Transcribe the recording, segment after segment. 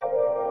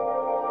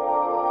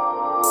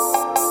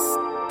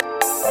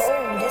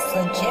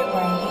legit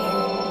right here.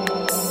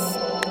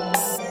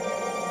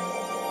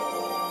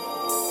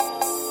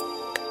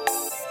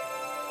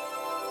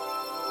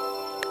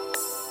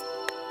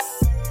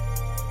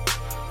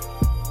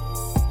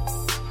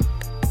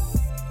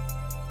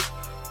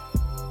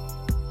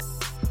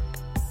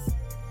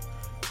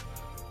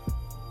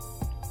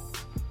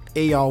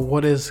 Hey y'all,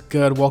 what is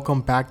good?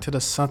 Welcome back to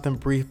the Something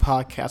Brief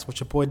podcast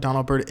with your boy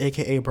Donald Bird,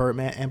 aka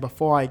Birdman. And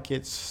before I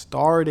get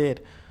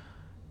started,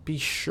 be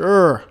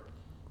sure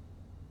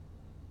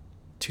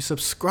to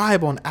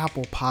subscribe on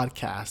Apple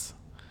Podcasts.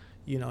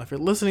 You know, if you're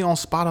listening on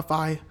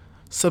Spotify,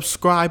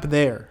 subscribe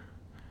there.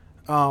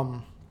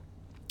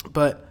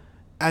 But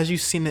as you've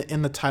seen it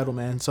in the title,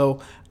 man, so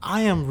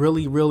I am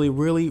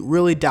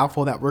really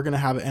doubtful that we're gonna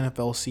have an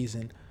NFL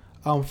season.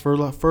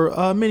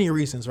 For many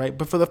reasons, right?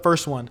 But for the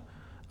first one,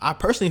 I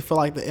personally feel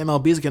like the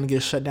MLB is going to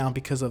get shut down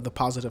because of the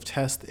positive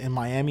test in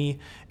Miami.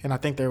 And I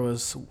think there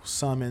was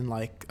some in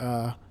I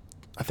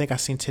think I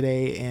seen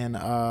today in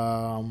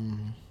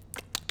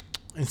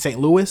St.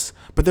 Louis,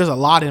 but there's a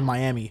lot in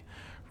Miami,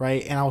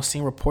 right? And I was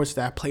seeing reports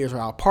that players are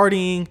out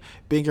partying,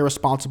 being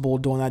irresponsible,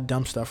 doing that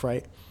dumb stuff,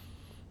 right?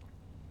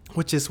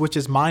 Which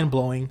is mind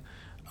blowing.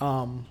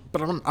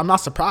 But I'm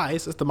not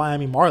surprised. It's the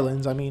Miami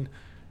Marlins. I mean,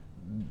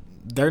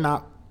 they're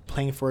not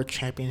playing for a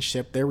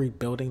championship. They're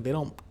rebuilding. They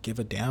don't give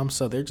a damn.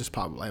 So they're just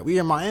probably like, we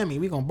in Miami,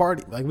 we gonna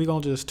party, like we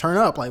gonna just turn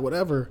up, like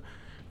whatever,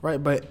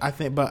 right? But I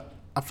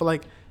feel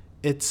like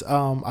it's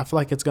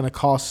gonna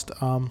cost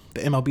the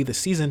MLB the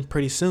season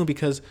pretty soon,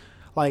 because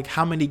like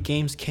how many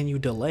games can you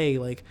delay?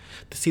 Like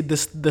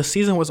the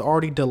season was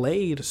already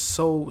delayed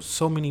so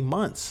many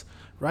months,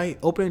 right?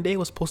 Opening day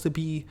was supposed to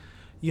be,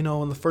 in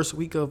the first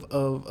week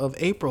of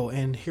April,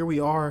 and here we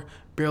are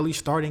barely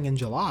starting in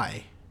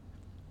July.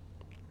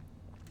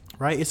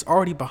 Right, it's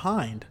already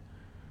behind,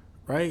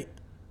 right?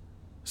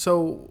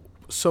 So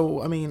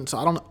I mean,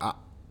 I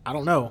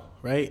don't know,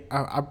 right?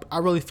 I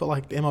really feel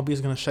like the MLB is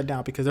gonna shut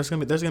down because there's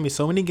gonna be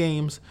so many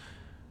games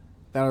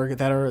that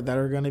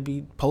are gonna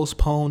be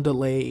postponed,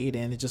 delayed,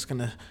 and it's just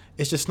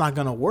not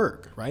gonna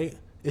work, right?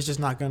 It's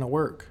just not gonna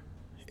work.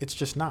 It's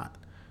just not.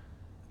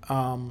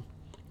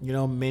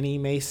 Many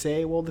may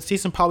say, well, the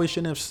season probably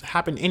shouldn't have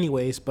happened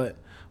anyways, but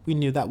we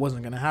knew that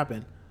wasn't gonna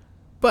happen.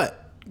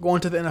 But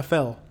going to the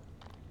NFL.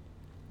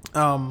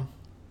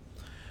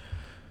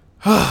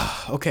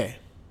 Okay.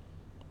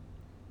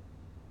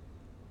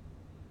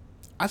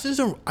 I just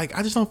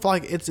don't feel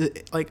like it's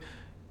like,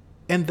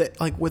 and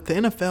with the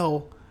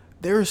NFL,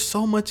 there is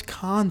so much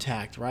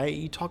contact, right?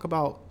 You talk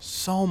about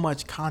so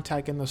much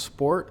contact in the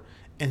sport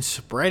and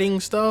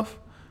spreading stuff.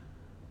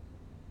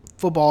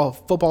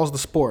 Football's the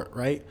sport,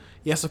 right?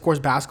 Yes, of course,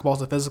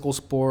 basketball's a physical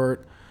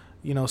sport,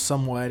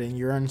 somewhat, and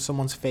you're in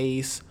someone's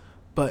face.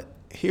 But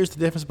here's the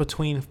difference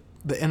between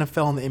the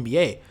NFL and the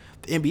NBA.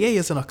 The NBA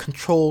is in a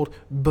controlled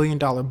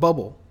billion-dollar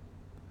bubble,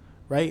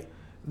 right?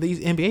 These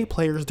NBA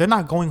players, they're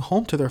not going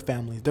home to their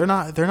families. They're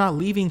not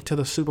leaving to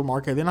the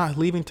supermarket. They're not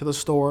leaving to the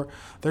store.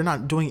 They're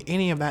not doing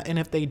any of that. And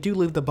if they do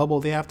leave the bubble,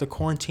 they have to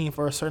quarantine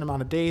for a certain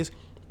amount of days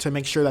to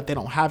make sure that they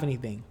don't have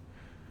anything,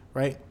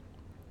 right?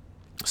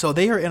 So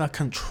they are in a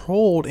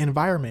controlled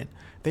environment.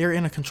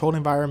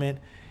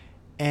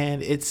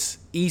 And it's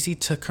easy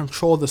to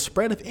control the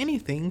spread of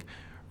anything,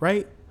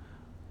 right?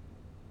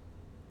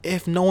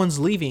 If no one's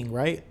leaving,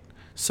 right?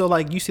 So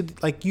you see the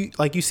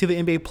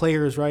NBA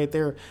players, right?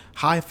 They're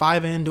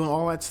high-fiving, doing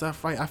all that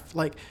stuff, right? I feel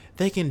like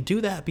they can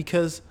do that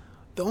because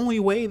the only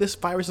way this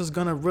virus is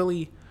gonna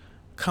really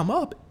come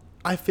up,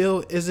 I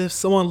feel, is if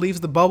someone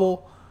leaves the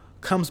bubble,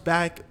 comes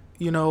back,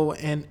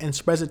 and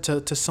spreads it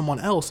to someone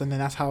else, and then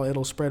that's how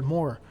it'll spread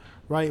more,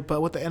 right?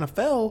 But with the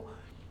NFL,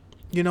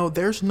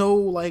 there's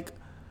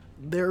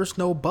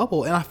no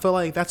bubble, and I feel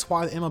like that's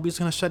why the MLB is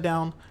gonna shut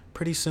down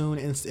pretty soon,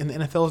 and the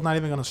NFL is not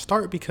even gonna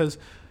start, because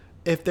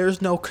if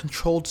there's no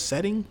controlled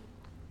setting,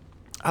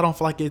 I don't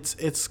feel like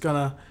it's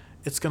gonna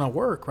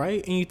work,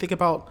 right? And you think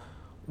about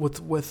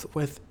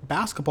with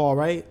basketball,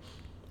 right?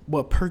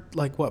 What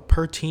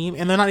per team,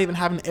 and they're not even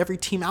having every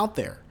team out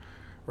there,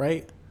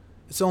 right?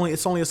 It's a lot of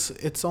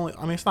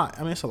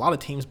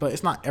teams, but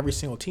it's not every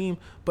single team.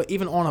 But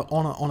even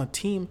on a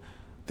team,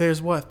 there's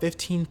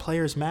 15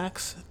 players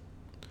max.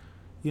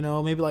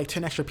 Maybe like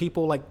 10 extra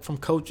people, like from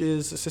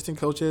coaches, assistant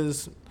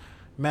coaches,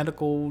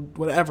 medical,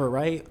 whatever,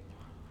 right?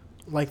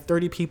 Like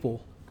 30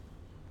 people.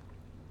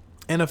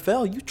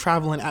 NFL, you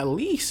traveling at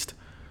least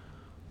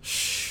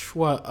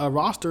a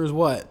roster is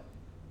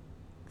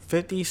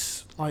 50,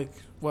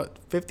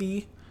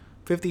 50,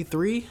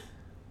 53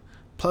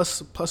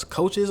 plus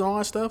coaches and all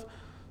that stuff.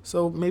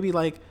 So maybe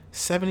like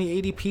 70,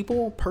 80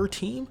 people per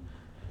team,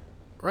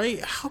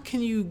 right? How are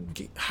you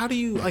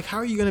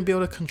going to be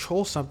able to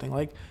control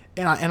something?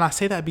 And I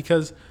say that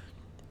because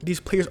these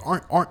players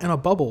aren't in a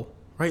bubble,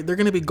 right? They're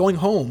going to be going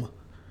home.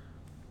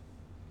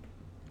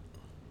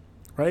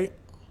 Right?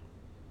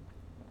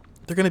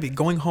 They're going to be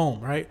going home,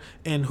 right?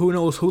 And who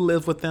knows who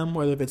lives with them,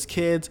 whether it's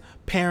kids,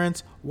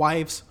 parents,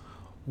 wives,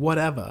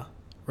 whatever,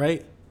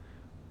 right?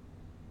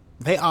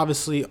 They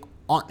obviously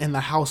aren't in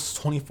the house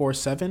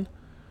 24/7,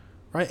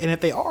 right? And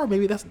if they are,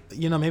 maybe that's,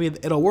 maybe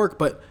it'll work.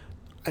 But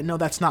I know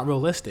that's not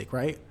realistic,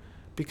 right?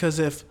 Because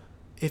if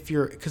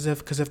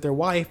their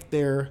wife,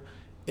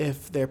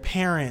 if their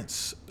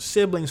parents,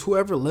 siblings,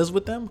 whoever lives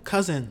with them,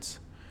 cousins,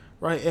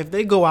 right? If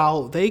they go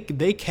out, they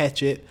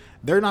catch it,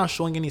 they're not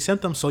showing any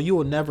symptoms, so you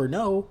will never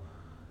know.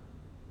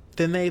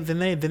 Then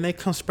they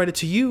come spread it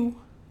to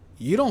you.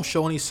 You don't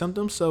show any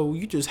symptoms, so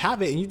you just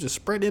have it and you just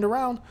spread it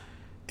around,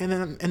 and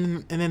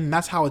then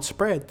that's how it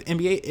spread. The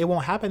NBA, it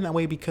won't happen that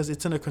way because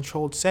it's in a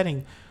controlled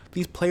setting.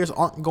 These players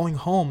aren't going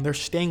home; they're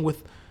staying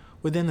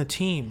within the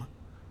team,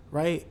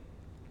 right?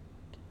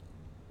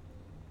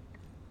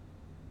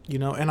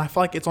 And I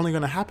feel like it's only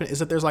going to happen is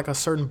that there's like a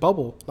certain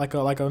bubble, like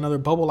another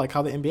bubble, like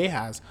how the NBA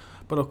has.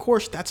 But of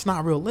course, that's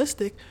not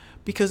realistic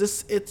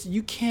because it's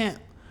you can't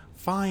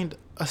find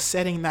a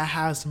setting that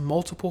has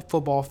multiple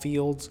football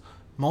fields,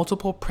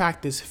 multiple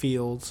practice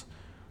fields,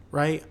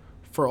 right,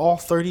 for all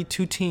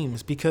 32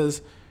 teams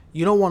because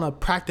you don't want to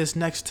practice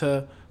next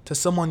to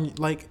someone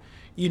like,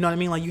 you know what I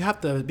mean? Like you have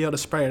to be able to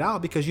spread it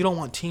out because you don't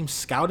want teams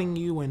scouting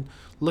you and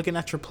looking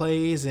at your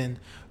plays and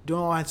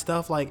doing all that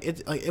stuff.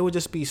 It would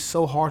just be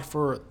so hard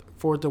for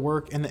it to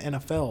work in the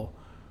NFL,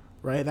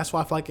 right? That's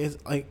why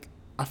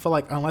I feel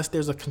like unless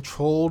there's a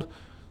controlled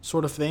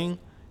sort of thing,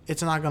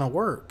 it's not gonna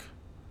work,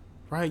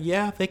 right?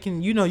 Yeah, they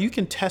can. You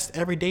can test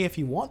every day if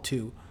you want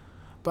to,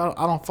 but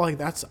I don't feel like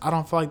that's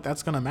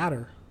gonna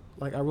matter.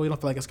 Like I really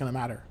don't feel like it's gonna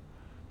matter.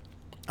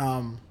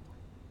 And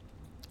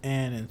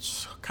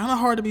it's kind of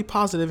hard to be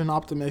positive and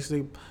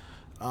optimistic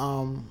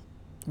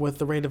with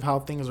the rate of how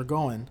things are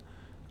going.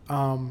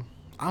 I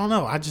don't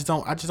know. I just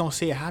don't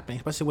see it happening,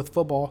 especially with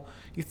football.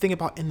 You think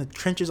about in the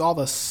trenches, all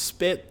the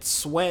spit,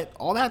 sweat,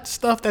 all that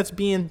stuff that's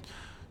being,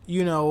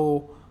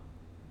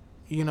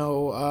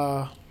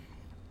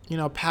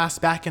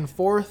 passed back and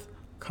forth.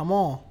 Come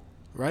on,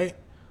 right?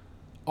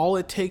 All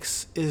it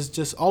takes is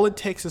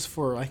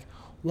for like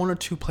one or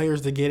two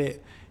players to get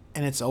it,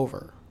 and it's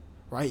over,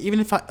 right? Even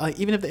if the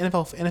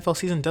NFL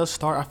season does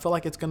start, I feel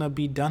like it's gonna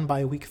be done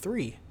by week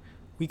 3,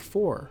 week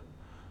 4,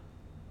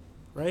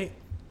 right?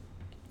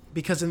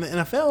 Because in the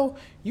NFL,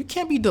 you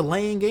can't be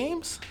delaying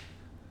games.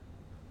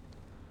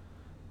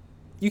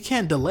 You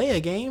can't delay a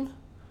game.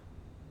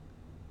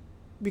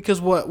 Because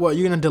what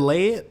you're gonna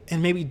delay it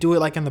and maybe do it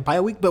like in the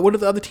bye week. But what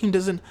if the other team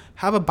doesn't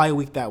have a bye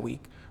week that week,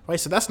 right?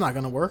 So that's not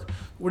gonna work.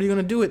 What are you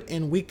gonna do it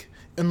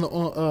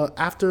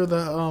after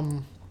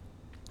the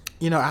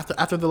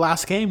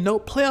last game? No,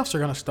 playoffs are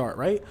gonna start,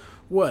 right?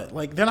 What?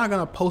 Like they're not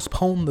gonna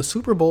postpone the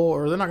Super Bowl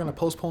or they're not gonna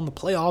postpone the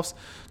playoffs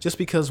just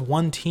because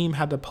one team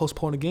had to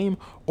postpone a game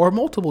or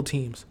multiple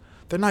teams.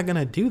 They're not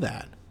gonna do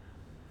that.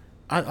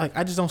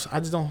 I just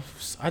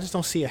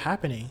don't see it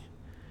happening.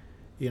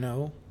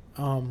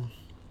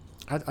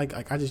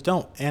 I just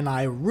don't, and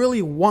I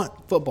really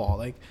want football.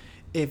 Like,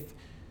 if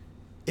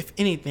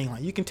anything,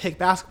 like you can take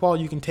basketball,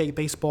 you can take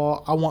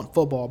baseball. I want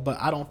football, but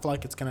I don't feel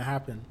like it's gonna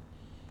happen,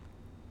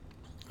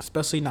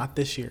 especially not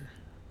this year.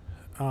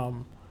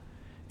 And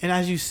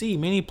as you see,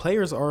 many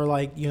players are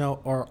like,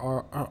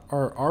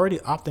 are already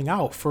opting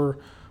out for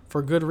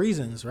good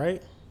reasons,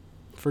 right?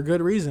 For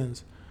good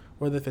reasons,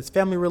 whether if it's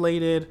family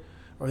related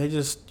or they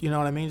just,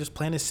 just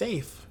playing it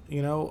safe,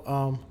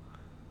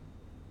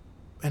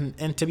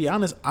 And to be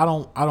honest, I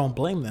don't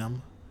blame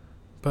them,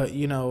 but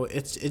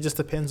it just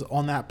depends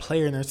on that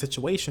player and their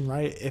situation,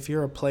 right? If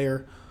you're a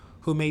player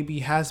who maybe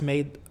has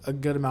made a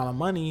good amount of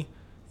money,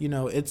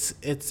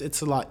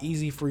 it's a lot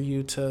easy for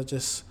you to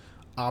just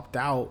opt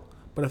out.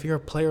 But if you're a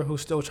player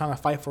who's still trying to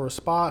fight for a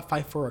spot,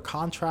 fight for a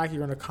contract,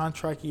 you're in a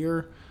contract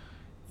year,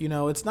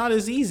 it's not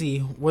as easy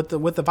with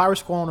the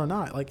virus going on or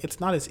not. Like it's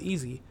not as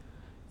easy.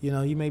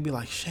 You may be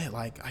like, shit,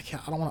 like I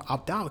don't want to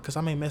opt out because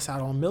I may miss out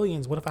on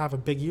millions. What if I have a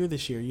big year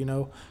this year?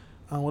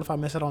 What if I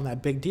miss out on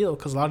that big deal?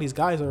 Because a lot of these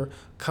guys are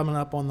coming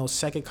up on those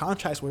second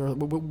contracts,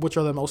 which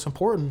are the most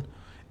important.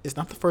 It's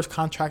not the first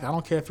contract. I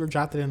don't care if you're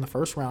drafted in the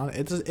first round.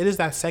 It is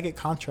that second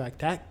contract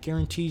that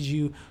guarantees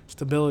you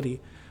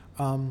stability.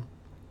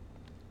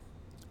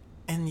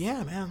 And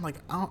yeah, man, like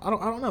I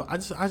don't know.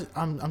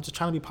 I'm just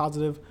trying to be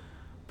positive,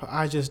 but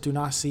I just do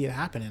not see it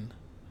happening.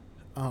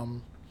 I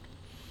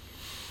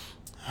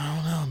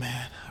don't know,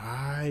 man.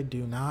 I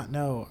do not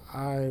know.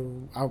 I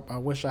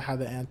wish I had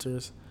the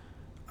answers.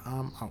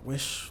 I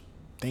wish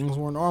things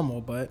were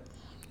normal, but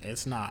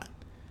it's not.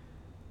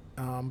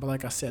 But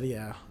like I said,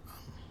 yeah.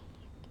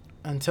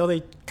 Until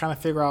they kind of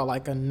figure out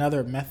like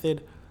another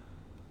method,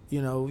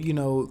 in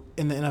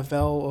the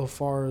NFL as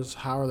far as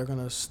how they're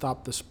gonna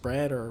stop the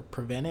spread or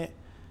prevent it,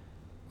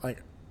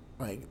 like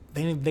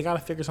they got to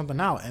figure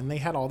something out, and they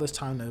had all this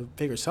time to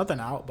figure something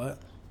out, but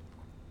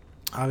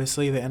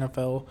obviously the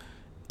NFL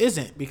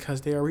isn't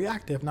because they are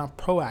reactive, not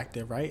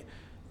proactive, right?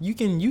 You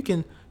can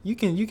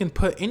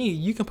put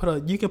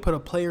a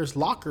player's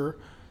locker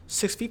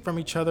 6 feet from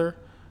each other,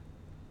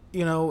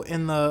 in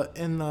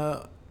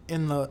the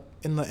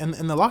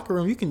locker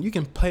room. You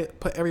can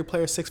put every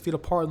player 6 feet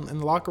apart in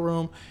the locker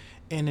room,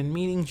 and in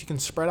meetings you can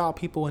spread out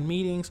people in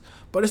meetings,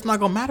 but it's not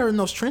gonna matter in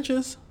those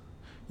trenches.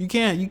 You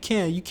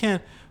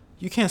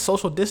can't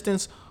social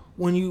distance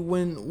when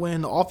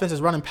the offense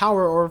is running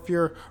power, or if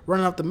you're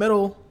running up the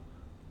middle,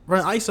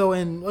 running ISO,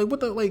 and like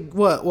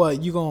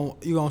what you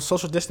gonna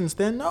social distance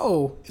then?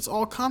 No, it's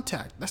all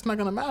contact. That's not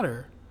gonna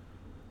matter.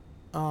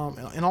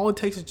 And all it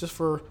takes is just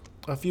for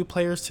a few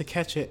players to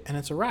catch it, and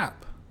it's a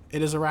wrap.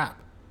 It is a wrap.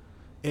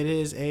 It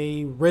is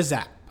a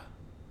rizap,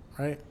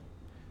 right?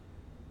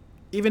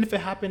 Even if it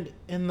happened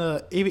in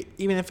the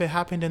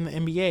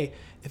NBA,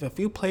 if a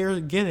few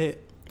players get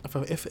it,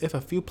 if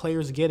a few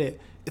players get it,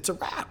 it's a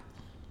wrap.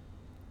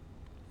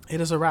 It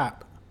is a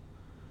wrap.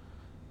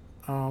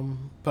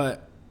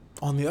 But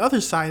on the other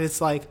side,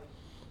 it's like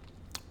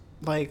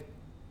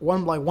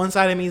one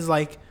side of me is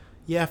like,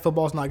 yeah,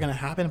 football's not gonna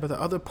happen, but the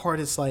other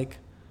part is like,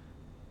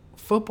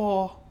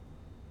 football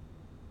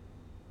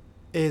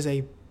is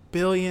 $1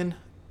 billion.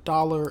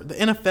 The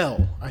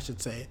NFL, I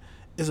should say,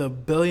 is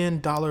 $1 billion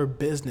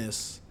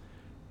business,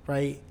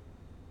 right?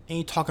 And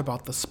you talk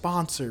about the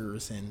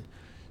sponsors and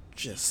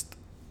just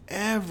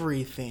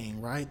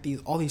everything, right?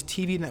 All these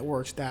TV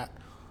networks that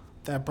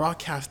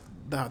broadcast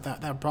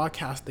that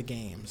broadcast the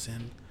games,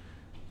 and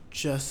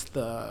just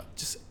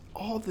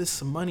all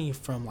this money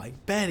from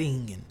like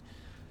betting, and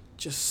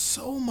just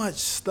so much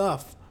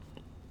stuff,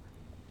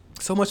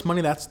 so much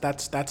money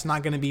that's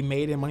not going to be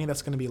made, and money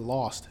that's going to be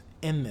lost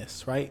in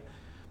this, right?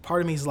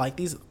 Part of me is like,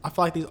 I feel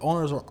like these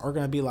owners are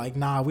going to be like,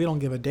 nah, we don't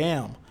give a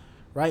damn,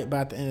 right? But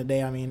at the end of the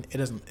day, I mean, it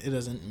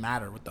doesn't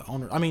matter with the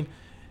owner. I mean,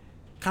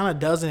 kind of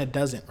does and it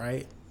doesn't,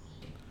 right?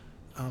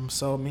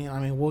 So I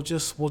mean, we'll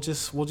just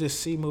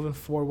see moving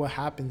forward what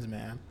happens,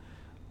 man.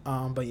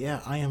 But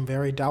yeah, I am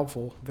very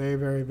doubtful, very,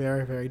 very,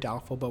 very, very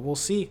doubtful. But we'll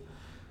see.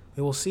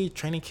 We will see.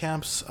 Training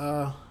camps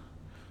going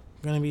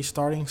to be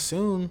starting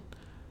soon.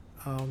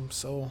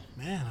 So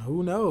man,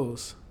 who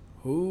knows?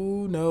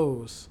 Who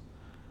knows?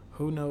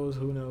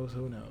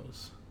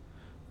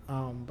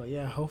 But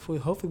yeah, hopefully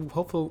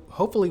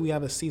we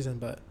have a season.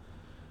 But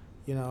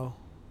you know,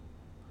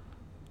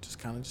 just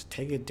kind of just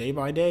take it day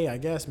by day, I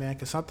guess, man.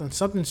 Because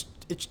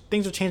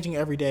things are changing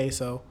every day,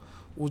 so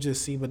we'll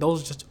just see. But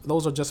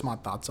those are just my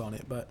thoughts on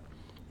it. But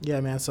yeah,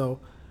 man.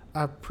 So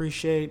I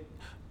appreciate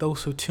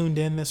those who tuned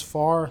in this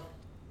far.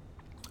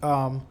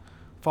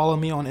 Follow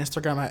me on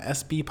Instagram at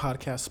SB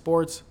Podcast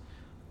Sports.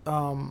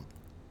 You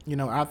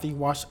know, after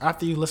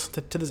you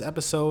listen to this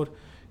episode,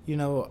 you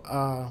know,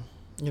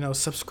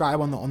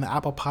 subscribe on the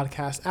Apple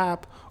Podcast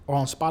app, or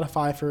on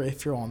Spotify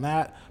if you're on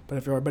that. But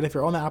if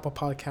you're on the Apple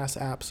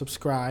Podcast app,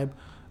 subscribe.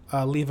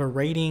 Leave a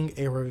rating,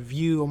 a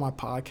review on my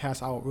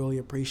podcast. I would really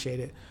appreciate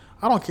it.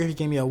 I don't care if you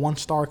give me a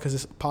 1-star because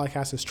this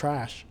podcast is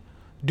trash.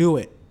 Do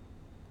it.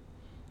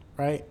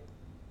 Right?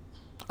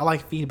 I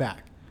like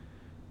feedback,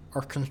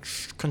 or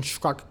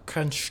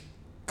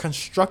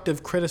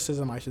constructive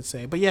criticism, I should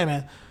say. But yeah,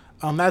 man,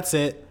 that's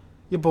it.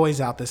 Your boy's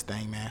out this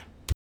thing, man.